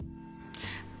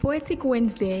Poetic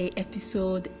Wednesday,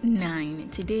 episode 9.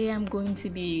 Today I'm going to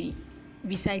be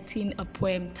reciting a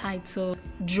poem titled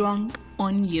Drunk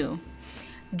on You.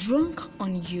 Drunk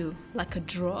on you like a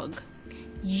drug.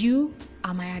 You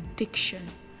are my addiction.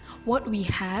 What we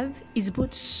have is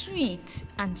both sweet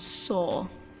and sour.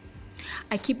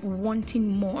 I keep wanting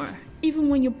more, even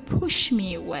when you push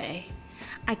me away.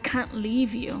 I can't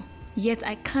leave you, yet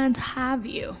I can't have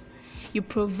you. You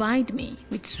provide me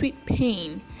with sweet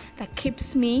pain that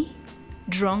keeps me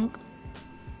drunk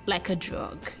like a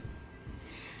drug.